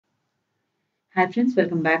Hi friends,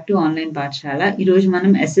 welcome back to Online Patashala. ఈ రోజు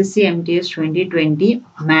మనం SSC MTS 2020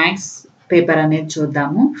 మ్యాథ్స్ పేపర్ అనేది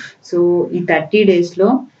చూద్దాము. సో ఈ 30 డేస్లో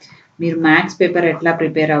మీరు మ్యాథ్స్ పేపర్ ఎట్లా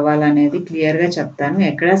ప్రిపేర్ అవ్వాలనేది క్లియర్గా చెప్తాను.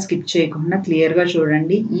 ఎక్కడా స్కిప్ చేయకుండా క్లియర్గా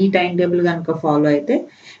చూడండి. ఈ టైం టేబుల్ కనుక ఫాలో అయితే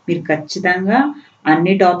మీరు ఖచ్చితంగా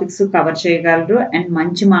అన్ని టాపిక్స్ కవర్ చేయగలరు అండ్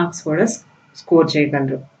మంచి మార్క్స్ కూడా స్కోర్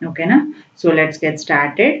చేయగలరు. ఓకేనా? So let's get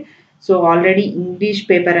started. So already English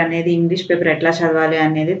paper ఎట్లా చదవాలి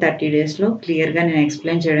అనేది 30 డేస్లో క్లియర్గా నేను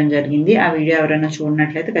ఎక్స్ప్లెయిన్ చేయడం జరిగింది. ఆ వీడియో ఎవరైనా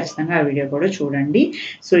చూడనట్లయితే ఖచ్చితంగా ఆ వీడియో కూడా చూడండి.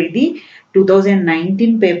 సో ఇది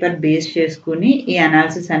 2019 పేపర్ బేస్ చేసుకుని ఈ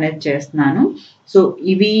అనాలిసిస్ అనేది చేస్తున్నాను. సో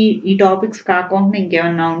ఈ టాపిక్స్ కాకుండా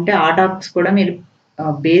ఇంకేమన్నా ఉంటే ఆ టాపిక్స్ కూడా మీరు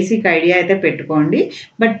బేసిక్ ఐడియా అయితే పెట్టుకోండి.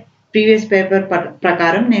 బట్ ప్రీవియస్ పేపర్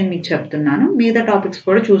ప్రకారం నేను మీకు చెప్తున్నాను. మిగతా టాపిక్స్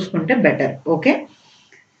కూడా చూసుకుంటే better. Okay,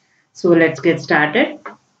 so let's get started.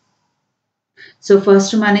 So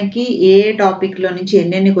first మనకి ఏ టాపిక్లో నుంచి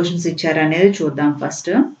ఎన్నెన్ని క్వశ్చన్స్ ఇచ్చారు అనేది చూద్దాం. ఫస్ట్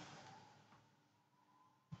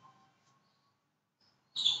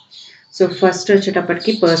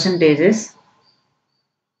వచ్చేటప్పటికి percentages,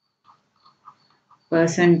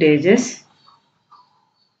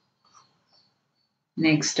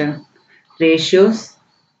 next ratios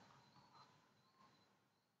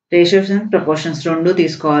and proportions రెండు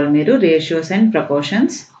తీసుకోవాలి మీరు. Ratios and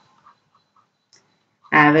proportions,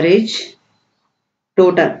 average,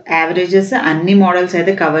 total averages అన్ని మోడల్స్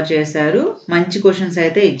అయితే కవర్ చేశారు. మంచి క్వశ్చన్స్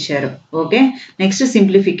అయితే ఇచ్చారు. Okay, next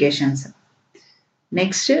simplifications,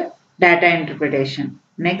 next data interpretation,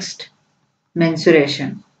 next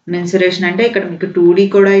mensuration అంటే ఇక్కడ మీకు 2D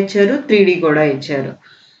కూడా ఇచ్చారు, 3D కూడా ఇచ్చారు.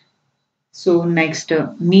 So next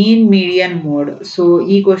mean median mode. So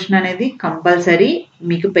ఈ క్వశ్చన్ అనేది కంపల్సరీ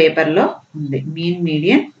మీకు పేపర్లో ఉంది, mean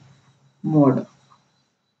median mode.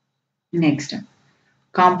 Next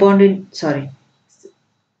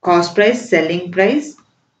cost price, selling price,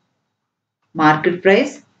 market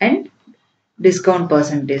price and discount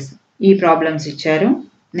percentage, ఈ ప్రాబ్లమ్స్ ఇచ్చారు.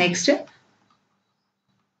 Next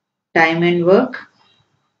time and work,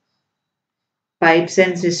 pipes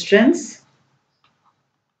and సిస్టర్న్స్,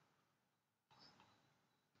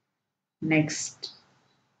 next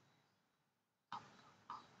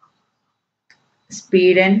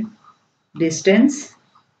speed and distance,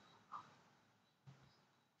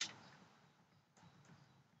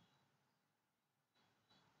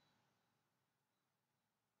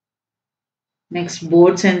 next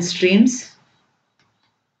boards and streams,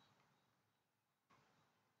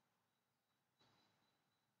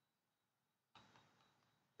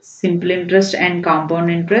 simple interest and compound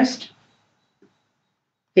interest,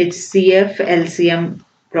 HCF, LCM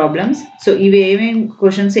problems. So ఇవి ఏమేమి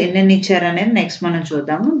questions ఎన్నెన్ని ఇచ్చారనేది next మనం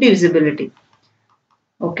చూద్దాము. Divisibility.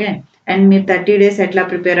 Okay, and మీరు 30 days ఎట్లా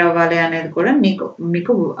prepare అవ్వాలి అనేది కూడా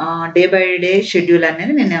మీకు డే బై డే షెడ్యూల్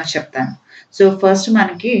అనేది నేను చెప్తాను. సో ఫస్ట్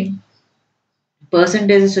మనకి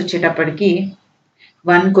పర్సంటేజెస్ వచ్చేటప్పటికి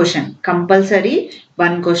కంపల్సరీ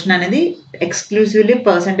 1 క్వశ్చన్ అనేది ఎక్స్క్లూజివ్లీ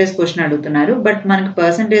పర్సంటేజ్ క్వశ్చన్ అడుగుతున్నారు. బట్ మనకి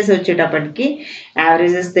పర్సంటేజ్ వచ్చేటప్పటికి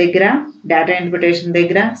యావరేజెస్ దగ్గర, డేటా ఇంటర్ప్రిటేషన్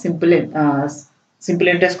దగ్గర, సింపుల్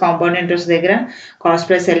ఇంట్రెస్ట్, కాంపౌండ్ ఇంట్రెస్ట్ దగ్గర, కాస్ట్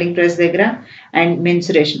ప్రైస్, సెల్లింగ్ ప్రైస్ దగ్గర అండ్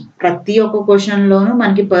మెన్సురేషన్, ప్రతి ఒక్క క్వశ్చన్లోనూ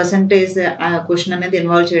మనకి పర్సంటేజ్ క్వశ్చన్ అనేది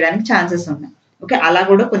ఇన్వాల్వ్ చేయడానికి ఛాన్సెస్ ఉన్నాయి. ఓకే, అలా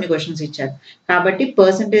కూడా కొన్ని క్వశ్చన్స్ ఇచ్చారు. కాబట్టి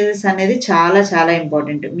పర్సంటేజెస్ అనేది చాలా చాలా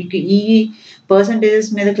ఇంపార్టెంట్. మీకు ఈ పర్సంటేజెస్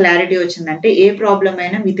మీద క్లారిటీ వచ్చిందంటే ఏ ప్రాబ్లం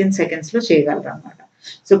అయినా వితిన్ సెకండ్స్లో చేయగలరు అనమాట.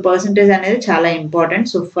 సో పర్సంటేజ్ అనేది చాలా ఇంపార్టెంట్.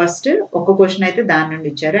 సో ఫస్ట్ ఒక క్వశ్చన్ అయితే దాని నుండి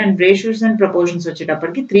ఇచ్చారు. అండ్ రేషియోస్ అండ్ ప్రపోర్షన్స్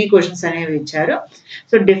వచ్చేటప్పటికి 3 క్వశ్చన్స్ అనేవి ఇచ్చారు.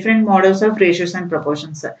 So different models of ratios and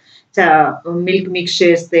proportions, milk mix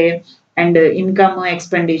చేస్తే అండ్ ఇన్కమ్,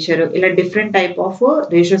 ఎక్స్పెండిచర్, ఇలా different type of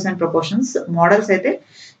ratios and proportions models అయితే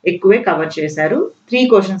ఎక్కువే కవర్ చేశారు. 3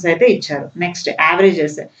 క్వశ్చన్స్ అయితే ఇచ్చారు. నెక్స్ట్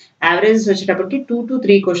యావరేజెస్ వచ్చేటప్పటికి 2 to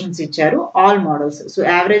 3 క్వశ్చన్స్ ఇచ్చారు, ఆల్ మోడల్స్. సో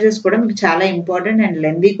యావరేజెస్ కూడా మీకు చాలా important and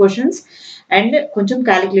lengthy questions and కొంచెం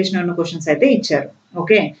క్యాలిక్యులేషన్ ఉన్న క్వశ్చన్స్ అయితే ఇచ్చారు.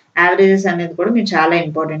 ఓకే, యావరేజెస్ అనేది కూడా మీకు చాలా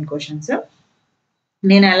ఇంపార్టెంట్ క్వశ్చన్స్.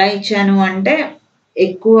 నేను ఎలా ఇచ్చాను అంటే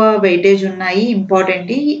ఎక్కువ వెయిటేజ్ ఉన్నాయి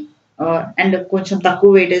ఇంపార్టెంట్ అండ్ కొంచెం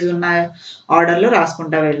తక్కువ వెయిటేజ్ ఉన్న ఆర్డర్లో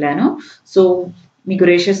రాసుకుంటా వెళ్ళాను. సో మీకు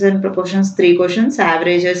ratios and proportions 3 questions,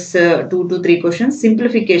 averages 2 to 3 questions,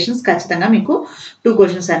 simplifications ఖచ్చితంగా మీకు 2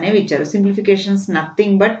 క్వశ్చన్స్ అనేవి ఇచ్చారు. సింప్లిఫికేషన్స్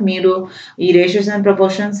నథింగ్ బట్ మీరు ఈ ratios and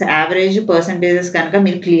proportions, average, percentages కనుక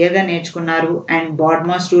మీరు క్లియర్గా నేర్చుకున్నారు అండ్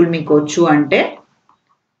బాడ్మాస్ రూల్ మీకు వచ్చు అంటే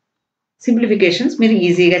సింప్లిఫికేషన్స్ మీరు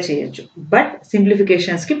ఈజీగా చేయొచ్చు. బట్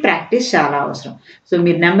సింప్లిఫికేషన్స్కి ప్రాక్టీస్ చాలా అవసరం. సో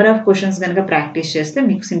మీరు నెంబర్ ఆఫ్ క్వశ్చన్స్ కనుక ప్రాక్టీస్ చేస్తే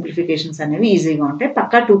మీకు సింప్లిఫికేషన్స్ అనేవి ఈజీగా ఉంటాయి.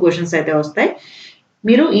 పక్కా 2 క్వశ్చన్స్ అయితే వస్తాయి.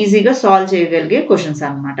 మీరు ఈజీగా సాల్వ్ చేయగలిగే క్వశ్చన్స్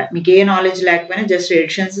అన్నమాట. మీకు ఏ నాలెడ్జ్ లేకపోయినా జస్ట్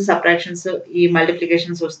ఎడిషన్స్, సబ్ట్రాక్షన్స్, ఈ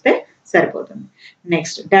మల్టిప్లికేషన్స్ వస్తే సరిపోతుంది.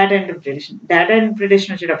 నెక్స్ట్ డేటా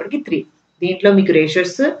ఇంటర్ప్రిటేషన్ వచ్చేటప్పటికి 3. దీంట్లో మీకు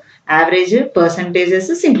రేషియోస్, యావరేజ్, పర్సంటేజెస్,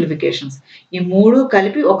 సింప్లిఫికేషన్స్ ఈ 3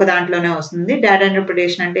 కలిపి ఒక దాంట్లోనే వస్తుంది. డేటా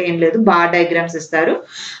ఇంటర్ప్రిటేషన్ అంటే ఏం లేదు, బార్ డయాగ్రామ్స్ ఇస్తారు.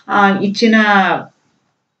 ఇచ్చిన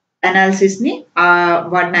అనాలిసిస్ని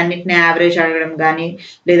వాటిని అన్నిటిని యావరేజ్ అడగడం కానీ,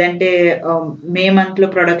 లేదంటే మే మంత్లో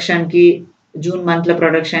ప్రొడక్షన్కి జూన్ మంత్లో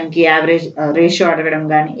ప్రొడక్షన్కి యావరేజ్ రేషియో అడగడం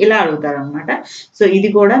కానీ ఇలా అడుగుతారు అనమాట. సో ఇది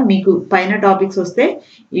కూడా మీకు పైన టాపిక్స్ వస్తే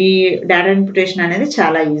ఈ డేటా ఇంటర్ప్రిటేషన్ అనేది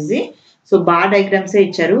చాలా ఈజీ. సో బార్ డయాగ్రామ్సే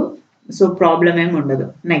ఇచ్చారు, సో ప్రాబ్లం ఏమి ఉండదు.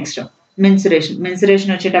 నెక్స్ట్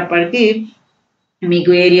మెన్సురేషన్ వచ్చేటప్పటికి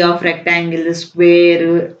మీకు area of rectangle, square,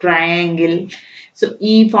 triangle, so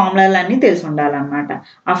ఈ ఫార్ములాలన్నీ తెలిసి ఉండాలన్నమాట.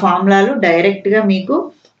 ఆ ఫార్ములాలు డైరెక్ట్గా మీకు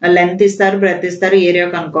లెంత్ ఇస్తారు, బ్రెత్ ఇస్తారు, ఏరియా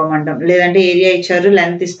కనుక్కోమంటాం, లేదంటే ఏరియా ఇచ్చారు,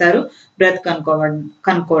 లెంత్ ఇస్తారు, బ్రెత్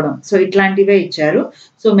కనుక్కోవడం, సో ఇట్లాంటివే ఇచ్చారు.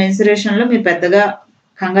 సో మెన్సురేషన్లో మీరు పెద్దగా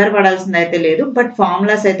కంగారు పడాల్సింది అయితే లేదు, బట్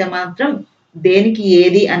ఫార్ములాస్ అయితే మాత్రం దేనికి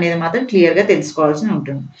ఏది అనేది మాత్రం క్లియర్గా తెలుసుకోవాల్సి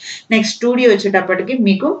ఉంటుంది. నెక్స్ట్ 2D వచ్చేటప్పటికి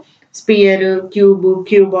మీకు spear, cube,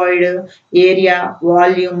 cuboid, area,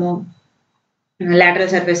 volume,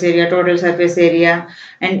 lateral surface area, total surface area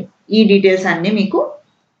and ఈ డీటెయిల్స్ అన్నీ మీకు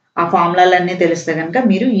ఆ ఫార్ములాలన్నీ తెలిస్తే కనుక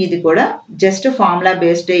మీరు ఇది కూడా జస్ట్ ఫార్ములా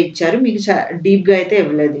బేస్డే ఇచ్చారు, మీకు డీప్గా అయితే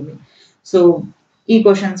ఇవ్వలేదు ఇవి. సో ఈ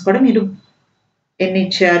క్వశ్చన్స్ కూడా మీరు ఎన్ని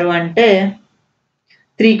ఇచ్చారు అంటే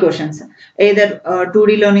 3 క్వశ్చన్స్, ఏదర్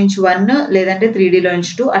 2Dలో నుంచి 1 లేదంటే 3Dలో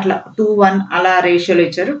నుంచి 2 అట్లా 2-1 అలా రేషియోలో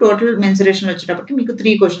ఇచ్చారు. టోటల్ మెన్సురేషన్ వచ్చేటప్పటికి మీకు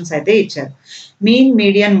 3 క్వశ్చన్స్ అయితే ఇచ్చారు. మీన్,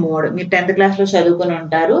 మీడియన్, మోడ్ మీరు 10th క్లాస్లో చదువుకుని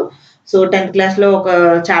ఉంటారు. సో 10th క్లాస్లో ఒక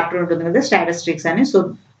చాప్టర్ ఉంటుంది కదా స్టాటిస్టిక్స్ అని, సో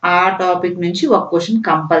ఆ టాపిక్ నుంచి ఒక క్వశ్చన్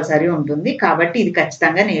కంపల్సరీ ఉంటుంది, కాబట్టి ఇది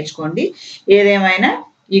ఖచ్చితంగా నేర్చుకోండి. ఏదేమైనా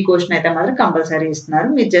ఈ క్వశ్చన్ అయితే మాత్రం కంపల్సరీ ఇస్తున్నారు,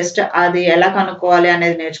 మీరు జస్ట్ అది ఎలా కనుక్కోవాలి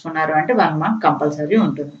అనేది నేర్చుకున్నారు అంటే 1 మార్క్ కంపల్సరీ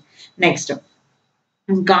ఉంటుంది. Next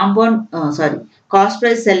cost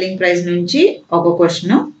price, selling price నుంచి ఒక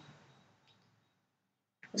క్వశ్చన్,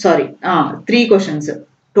 3 క్వశ్చన్స్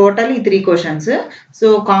టోటల్, ఈ 3 questions. So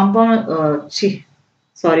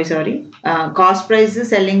cost price,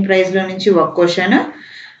 selling price లో నుంచి ఒక క్వశ్చన్,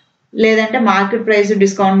 లేదంటే మార్కెట్ ప్రైస్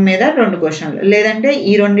డిస్కౌంట్ మీద 2 క్వశ్చన్లు, లేదంటే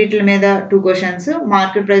ఈ రెండిట్ల మీద 2 క్వశ్చన్స్,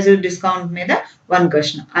 మార్కెట్ ప్రైస్ డిస్కౌంట్ మీద 1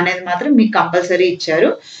 క్వశ్చన్ అనేది మాత్రం మీకు కంపల్సరీ ఇచ్చారు.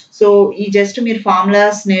 సో ఈ జస్ట్ మీరు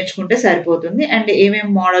ఫార్ములాస్ నేర్చుకుంటే సరిపోతుంది. అండ్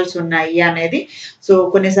ఏమేమి మోడల్స్ ఉన్నాయి అనేది, సో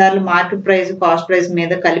కొన్నిసార్లు మార్కెట్ ప్రైస్, కాస్ట్ ప్రైస్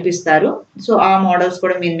మీద కల్పిస్తారు, సో ఆ మోడల్స్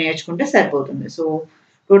కూడా మీరు నేర్చుకుంటే సరిపోతుంది. సో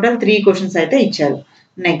టోటల్ 3 క్వశ్చన్స్ అయితే ఇచ్చారు.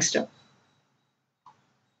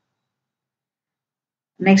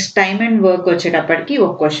 నెక్స్ట్ టైమ్ అండ్ వర్క్ వచ్చేటప్పటికి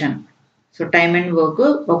ఒక question. So time and work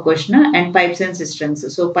ఒక question. And pipes and systems,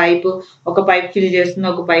 so ఒక పైప్ ఫిల్ చేస్తుంది,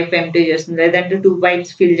 ఒక పైప్ ఎంప్టీ చేస్తుంది, లేదంటే 2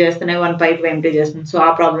 పైప్స్ ఫిల్ చేస్తున్నాయి, 1 పైప్ ఎంప్టీ చేస్తుంది, సో ఆ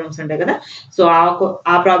ప్రాబ్లమ్స్ ఉంటాయి కదా, సో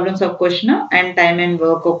ఆ ప్రాబ్లమ్స్ ఒక question. And time and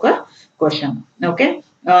work ఒక క్వశ్చన్. ఓకే,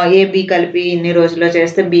 ఏబి కలిపి ఇన్ని రోజుల్లో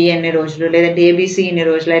చేస్తే బి ఎన్ని రోజులు, లేదంటే ఏబిసి ఇన్ని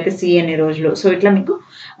రోజులు అయితే సి ఎన్ని రోజులు, సో ఇట్లా మీకు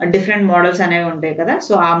డిఫరెంట్ మోడల్స్ అనేవి ఉంటాయి కదా,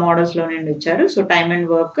 సో ఆ మోడల్స్ లో నుండి ఇచ్చారు. So time and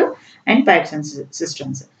work and pipes and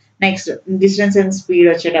systems. Next distance and speed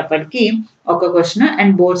వచ్చేటప్పటికి ఒక question.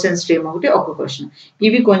 And boards and stream ఒక క్వశ్చన్.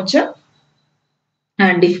 ఇవి కొంచెం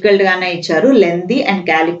డిఫికల్ట్ గానే ఇచ్చారు, లెంతీ అండ్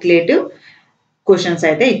క్యాలిక్యులేటివ్ క్వశ్చన్స్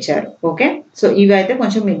అయితే ఇచ్చారు. ఓకే, సో ఇవి అయితే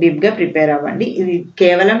కొంచెం మీరు డీప్ గా ప్రిపేర్ అవ్వండి. ఇది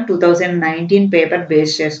కేవలం 2019 పేపర్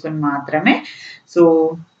బేస్ చేసుకుని మాత్రమే. సో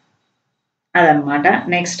అదనమాట.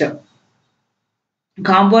 Next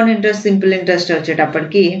compound interest, simple interest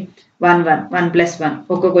వచ్చేటప్పటికి 1+1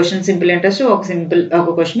 ఒక క్వశ్చన్ సింపుల్ ఇంట్రెస్ట్, ఒక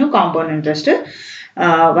క్వశ్చన్ కాంపౌండ్ ఇంట్రెస్ట్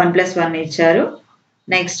 1+1 ఇచ్చారు.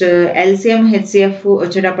 నెక్స్ట్ ఎల్సిఎం, హెచ్సిఎఫ్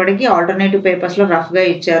వచ్చేటప్పటికి ఆల్టర్నేటివ్ పేపర్స్ లో రఫ్ గా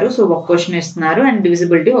ఇచ్చారు, సో ఒక క్వశ్చన్ ఇస్తున్నారు. అండ్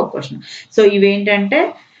డివిజిబిలిటీ ఒక క్వశ్చన్. సో ఇవేంటంటే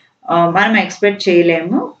మనం ఎక్స్పెక్ట్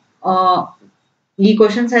చేయలేము, ఈ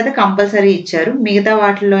క్వశ్చన్స్ అయితే కంపల్సరీ ఇచ్చారు. మిగతా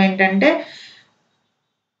వాటిలో ఏంటంటే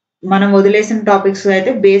మనం వదిలేసిన టాపిక్స్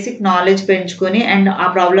అయితే బేసిక్ నాలెడ్జ్ పెంచుకొని అండ్ ఆ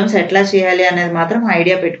ప్రాబ్లమ్స్ ఎట్లా చేయాలి అనేది మాత్రం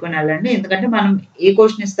ఐడియా పెట్టుకుని వెళ్ళండి. ఎందుకంటే మనం ఏ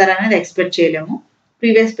క్వశ్చన్ ఇస్తారనేది ఎక్స్పెక్ట్ చేయలేము.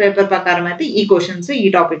 ప్రీవియస్ పేపర్ ప్రకారం అయితే ఈ క్వశ్చన్స్ ఈ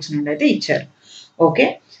టాపిక్స్ నుండి అయితే ఇచ్చారు. ఓకే,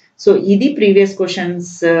 సో ఇది ప్రీవియస్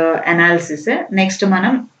క్వశ్చన్స్ అనాలిసిస్. నెక్స్ట్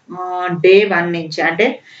మనం డే 1 నుంచి అంటే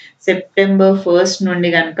September 1st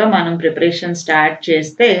నుండి కనుక మనం ప్రిపరేషన్ స్టార్ట్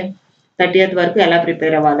చేస్తే 30th వరకు ఎలా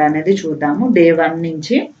ప్రిపేర్ అవ్వాలి అనేది చూద్దాము. డే 1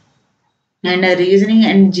 నుంచి. And reasoning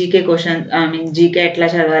and GK question, GK ఎట్లా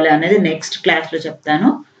చదవాలి అనేది నెక్స్ట్ క్లాస్లో చెప్తాను.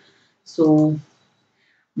 సో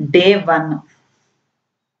డే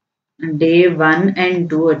 1 అండ్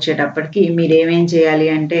 2 వచ్చేటప్పటికి మీరు ఏమేం చేయాలి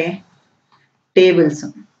అంటే tables,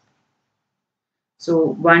 so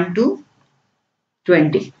 1 to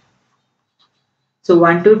 20, so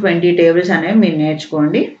 1 to 20 tables అనేవి మీరు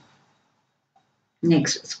నేర్చుకోండి.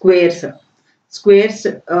 Next squares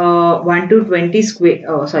 1 to 20 square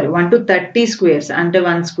 1 to 30 squares అంటే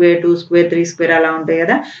 1 స్క్వేర్ 2 స్క్వేర్ 3 స్క్వేర్ అలా ఉంటాయి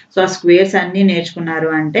కదా. సో ఆ స్క్వేర్స్ అన్నీ నేర్చుకున్నారు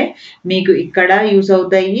అంటే మీకు ఇక్కడ యూస్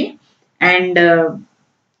అవుతాయి. అండ్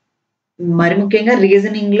మరి ముఖ్యంగా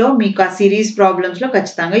రీజనింగ్లో మీకు ఆ సిరీస్ ప్రాబ్లమ్స్లో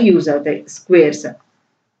ఖచ్చితంగా యూజ్ అవుతాయి squares.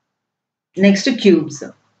 Next cubes.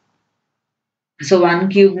 So 1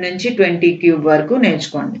 cube నుంచి 20 క్యూబ్ వరకు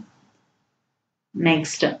నేర్చుకోండి.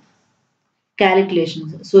 Next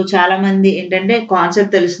calculations. సో చాలా మంది ఏంటంటే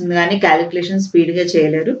కాన్సెప్ట్ తెలుస్తుంది కానీ క్యాలిక్యులేషన్ స్పీడ్గా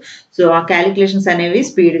చేయలేరు. సో ఆ క్యాలిక్యులేషన్స్ అనేవి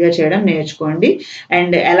స్పీడ్గా చేయడం నేర్చుకోండి.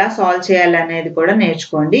 అండ్ ఎలా సాల్వ్ చేయాలి అనేది కూడా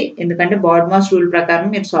నేర్చుకోండి. ఎందుకంటే బాడ్మాస్ రూల్ ప్రకారం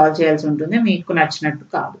మీరు సాల్వ్ చేయాల్సి ఉంటుంది, మీకు నచ్చినట్టు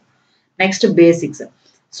కాదు. Next basics.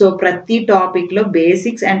 సో ప్రతి టాపిక్లో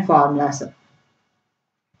బేసిక్స్ అండ్ ఫార్ములాస్.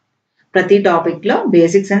 ప్రతి టాపిక్లో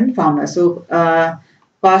basics and formulas. So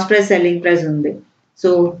cost price selling price ఉంది. సో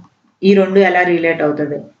ఈ రెండు ఎలా రిలేట్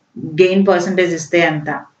అవుతుంది, గెయిన్ పర్సంటేజ్ ఇస్తే ఎంత,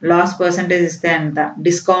 లాస్ పర్సంటేజ్ ఇస్తే ఎంత,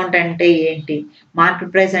 డిస్కౌంట్ అంటే ఏంటి,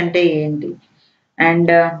 మార్కెట్ ప్రైస్ అంటే ఏంటి,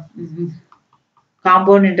 అండ్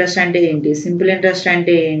కాంపౌండ్ ఇంట్రెస్ట్ అంటే ఏంటి, సింపుల్ ఇంట్రెస్ట్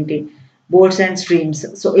అంటే ఏంటి, బోర్డ్స్ అండ్ స్ట్రీమ్స్.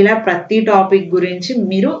 సో ఇలా ప్రతి టాపిక్ గురించి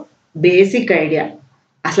మీరు బేసిక్ ఐడియా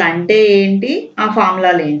అసలు అంటే ఏంటి, ఆ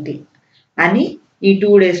ఫార్ములాలు ఏంటి అని ఈ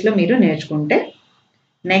 2 డేస్లో మీరు నేర్చుకుంటే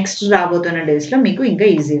నెక్స్ట్ రాబోతున్న డేస్లో మీకు ఇంకా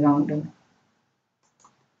ఈజీగా ఉంటుంది.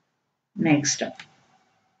 నెక్స్ట్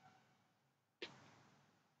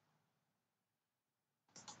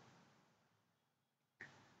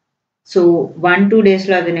సో 1-2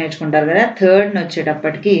 డేస్లో అది నేర్చుకుంటారు కదా. థర్డ్ని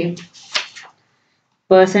వచ్చేటప్పటికి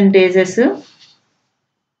percentages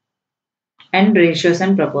and ratios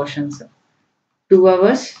and proportions 2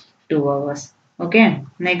 hours 2 hours. Okay.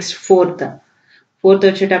 Next fourth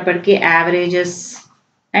వచ్చేటప్పటికి యావరేజెస్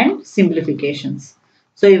అండ్ సింప్లిఫికేషన్స్.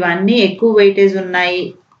 సో ఇవన్నీ ఎక్కువ వెయిటేజ్ ఉన్నాయి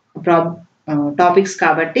టాపిక్స్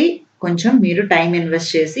కాబట్టి కొంచెం మీరు టైం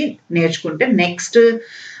ఇన్వెస్ట్ చేసి నేర్చుకుంటే నెక్స్ట్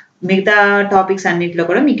మిగతా టాపిక్స్ అన్నిట్లో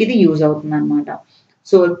కూడా మీకు ఇది యూజ్ అవుతుంది అనమాట.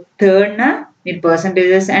 సో థర్డ్న మీరు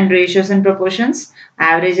percentages and ratios and proportions,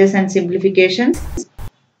 averages and simplifications,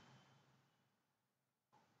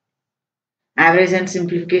 average and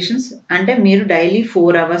simplifications అంటే మీరు డైలీ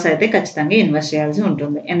 4 hours అయితే ఖచ్చితంగా ఇన్వెస్ట్ చేయాల్సి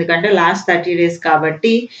ఉంటుంది. ఎందుకంటే లాస్ట్ 30 days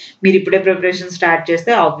కాబట్టి మీరు ఇప్పుడే ప్రిపరేషన్ స్టార్ట్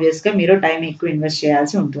చేస్తే ఆబ్వియస్గా మీరు టైం ఎక్కువ ఇన్వెస్ట్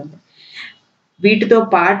చేయాల్సి ఉంటుంది. వీటితో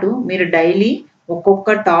పాటు మీరు డైలీ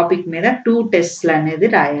ఒక్కొక్క టాపిక్ మీద 2 tests అనేది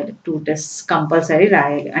రాయాలి. 2 tests కంపల్సరీ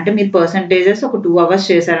రాయాలి. అంటే మీరు పర్సంటేజెస్ ఒక 2 hours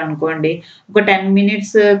చేశారనుకోండి, ఒక 10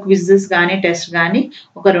 minutes క్విజెస్ కానీ టెస్ట్ కానీ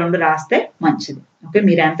ఒక 2 రాస్తే మంచిది. ఓకే.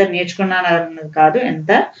 మీరు ఎంత నేర్చుకున్నారు అన్నది కాదు,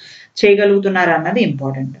 ఎంత చేయగలుగుతున్నారు అన్నది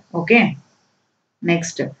ఇంపార్టెంట్. ఓకే.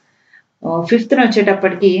 నెక్స్ట్ ఫిఫ్త్న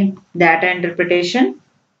వచ్చేటప్పటికి data interpretation,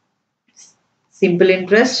 simple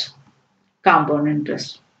interest, compound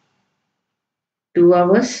interest 2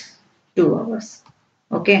 hours 2 hours.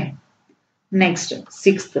 Okay. Next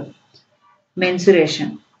sixth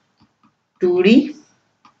mensuration 2D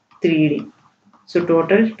 3D. So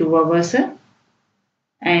total 2 hours.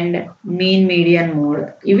 And mean median mode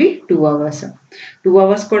ఇవి 2 hours. 2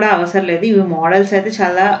 hours కూడా అవసరం లేదు, ఇవి మోడల్స్ అయితే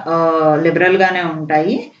చాలా లిబరల్గానే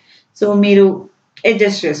ఉంటాయి. సో మీరు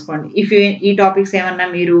అడ్జస్ట్ చేసుకోండి. ఇఫ్ ఈ టాపిక్స్ ఏమన్నా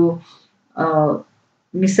మీరు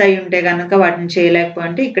మిస్ అయి ఉంటే కనుక వాటిని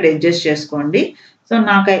చేయలేకపోతే ఇక్కడ అడ్జస్ట్ చేసుకోండి. సో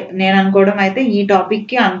నేను అనుకోవడం అయితే ఈ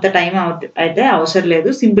టాపిక్కి అంత టైం అయితే అవసరం లేదు,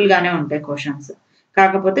 సింపుల్గానే ఉంటాయి క్వశ్చన్స్,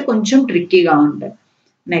 కాకపోతే కొంచెం ట్రిక్కీగా ఉంటాయి.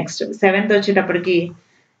 నెక్స్ట్ 7th వచ్చేటప్పటికి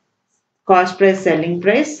cost price selling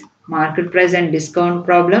price, market price and discount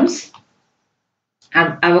problems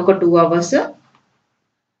అవి ఒక 2 hours.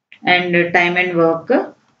 And time and work,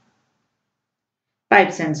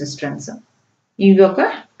 pipes and systems ఇవి ఒక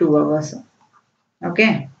 2 hours. ఓకే.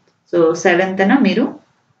 సో 7th మీరు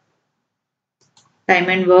time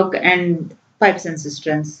and work and pipes and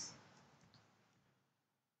systems.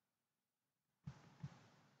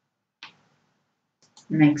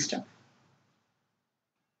 Next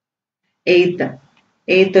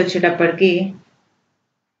 8th వచ్చేటప్పటికి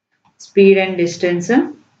speed and distance,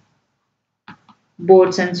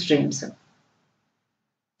 boards and streams.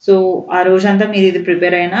 So ఆ రోజంతా మీరు ఇది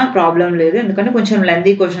ప్రిపేర్ అయినా ప్రాబ్లం లేదు, ఎందుకంటే కొంచెం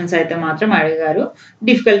లెందీ క్వశ్చన్స్ అయితే మాత్రం అడిగారు,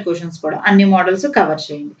 డిఫికల్ట్ క్వశ్చన్స్ కూడా. అన్ని మోడల్స్ కవర్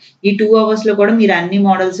చేయండి. ఈ 2 hours కూడా మీరు అన్ని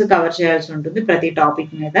మోడల్స్ కవర్ చేయాల్సి ఉంటుంది ప్రతి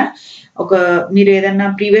టాపిక్ మీద. మీరు ఏదైనా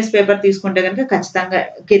ప్రీవియస్ పేపర్ తీసుకుంటే కనుక ఖచ్చితంగా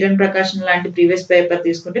కిరణ్ ప్రకాశన్ లాంటి ప్రీవియస్ పేపర్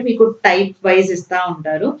తీసుకుంటే మీకు టైప్ వైజ్ ఇస్తూ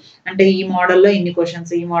ఉంటారు. అంటే ఈ మోడల్లో ఇన్ని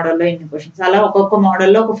క్వశ్చన్స్, ఈ మోడల్లో ఇన్ని క్వశ్చన్స్, అలా ఒక్కొక్క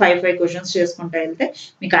మోడల్లో ఒక 5 క్వశ్చన్స్ చేసుకుంటూ వెళ్తే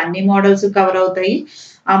మీకు అన్ని మోడల్స్ కవర్ అవుతాయి,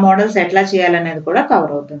 ఆ మోడల్స్ ఎట్లా చేయాలనేది కూడా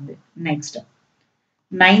కవర్ అవుతుంది. నెక్స్ట్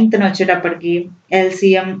 9th వచ్చేటప్పటికి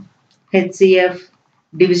ఎల్సిఎం, హెచ్సిఎఫ్,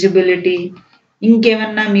 డివిజిబిలిటీ,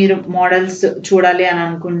 ఇంకేమన్నా మీరు మోడల్స్ చూడాలి అని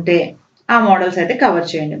అనుకుంటే ఆ మోడల్స్ అయితే కవర్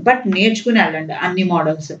చేయండి. బట్ నేర్చుకుని వెళ్ళండి అన్ని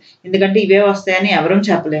మోడల్స్, ఎందుకంటే ఇవే వస్తాయని ఎవరూ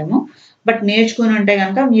చెప్పలేము. బట్ నేర్చుకుని ఉంటే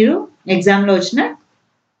కనుక మీరు ఎగ్జామ్లో వచ్చిన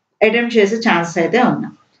అటెంప్ట్ చేసే ఛాన్సెస్ అయితే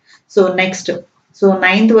ఉన్నాయి. సో నెక్స్ట్, సో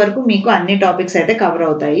 9th వరకు మీకు అన్ని టాపిక్స్ అయితే కవర్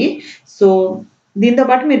అవుతాయి. సో దీంతో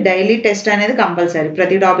పాటు మీరు డైలీ టెస్ట్ అనేది కంపల్సరీ,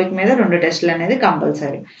 ప్రతి టాపిక్ మీద 2 టెస్టులు అనేది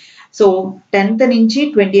కంపల్సరీ. సో 10th నుంచి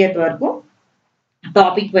 20th వరకు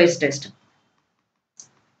టాపిక్ వైజ్ టెస్ట్,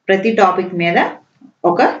 ప్రతి టాపిక్ మీద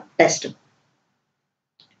ఒక టెస్ట్,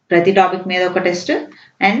 ప్రతి టాపిక్ మీద ఒక టెస్ట్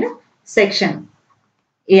అండ్ సెక్షన్,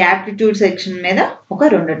 ఈ యాప్టిట్యూడ్ సెక్షన్ మీద ఒక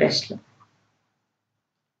 2 టెస్టులు.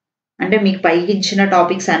 అంటే మీకు పైకి ఇచ్చిన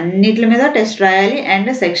టాపిక్స్ అన్నిటి మీద టెస్ట్ రాయాలి అండ్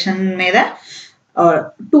సెక్షన్ మీద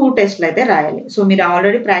 2 టెస్ట్లు అయితే రాయాలి. సో మీరు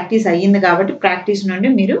ఆల్రెడీ ప్రాక్టీస్ అయ్యింది కాబట్టి ప్రాక్టీస్ నుండి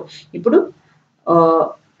మీరు ఇప్పుడు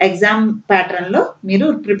ఎగ్జామ్ ప్యాటర్న్లో మీరు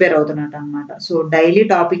ప్రిపేర్ అవుతున్నట్టు అనమాట. సో డైలీ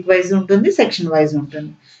టాపిక్ వైజ్ ఉంటుంది, సెక్షన్ వైజ్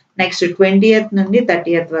ఉంటుంది. నెక్స్ట్ 20th నుండి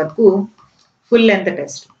 30th వరకు ఫుల్ లెంత్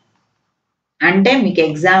టెస్ట్, అంటే మీకు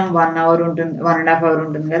ఎగ్జామ్ 1 అవర్ ఉంటుంది, 1.5 అవర్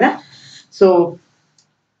ఉంటుంది కదా. సో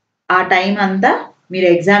ఆ టైం అంతా మీరు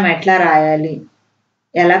ఎగ్జామ్ ఎట్లా రాయాలి,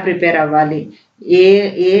 ఎలా ప్రిపేర్ అవ్వాలి, ఏ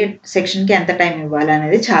ఏ సెక్షన్కి ఎంత టైం ఇవ్వాలి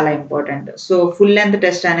అనేది చాలా important. So full length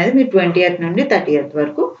test అనేది మీరు 20th నుండి 30th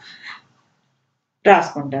వరకు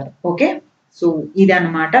రాసుకుంటారు. ఓకే, సో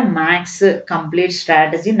ఇదన్నమాట మ్యాథ్స్ కంప్లీట్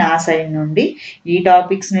స్ట్రాటజీ నా సైడ్ నుండి. ఈ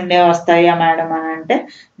టాపిక్స్ నుండే వస్తాయా మేడం అని అంటే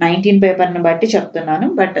 19 పేపర్ని బట్టి చెప్తున్నాను,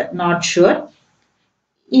 బట్ నాట్ షూర్.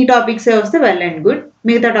 ఈ టాపిక్సే వస్తే వెల్ అండ్ గుడ్,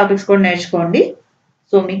 మిగతా టాపిక్స్ కూడా నేర్చుకోండి.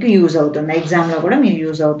 సో మీకు యూజ్ అవుతుంది, ఎగ్జామ్లో కూడా మీకు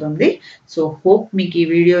యూజ్ అవుతుంది. సో హోప్ మీకు ఈ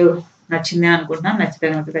వీడియో నచ్చిందే అనుకుంటున్నాను. నచ్చితే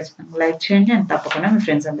కనుక ఖచ్చితంగా లైక్ చేయండి అండ్ తప్పకుండా మీ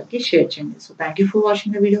ఫ్రెండ్స్ అందరికీ షేర్ చేయండి. So thank you for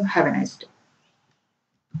watching the video. Have a nice day.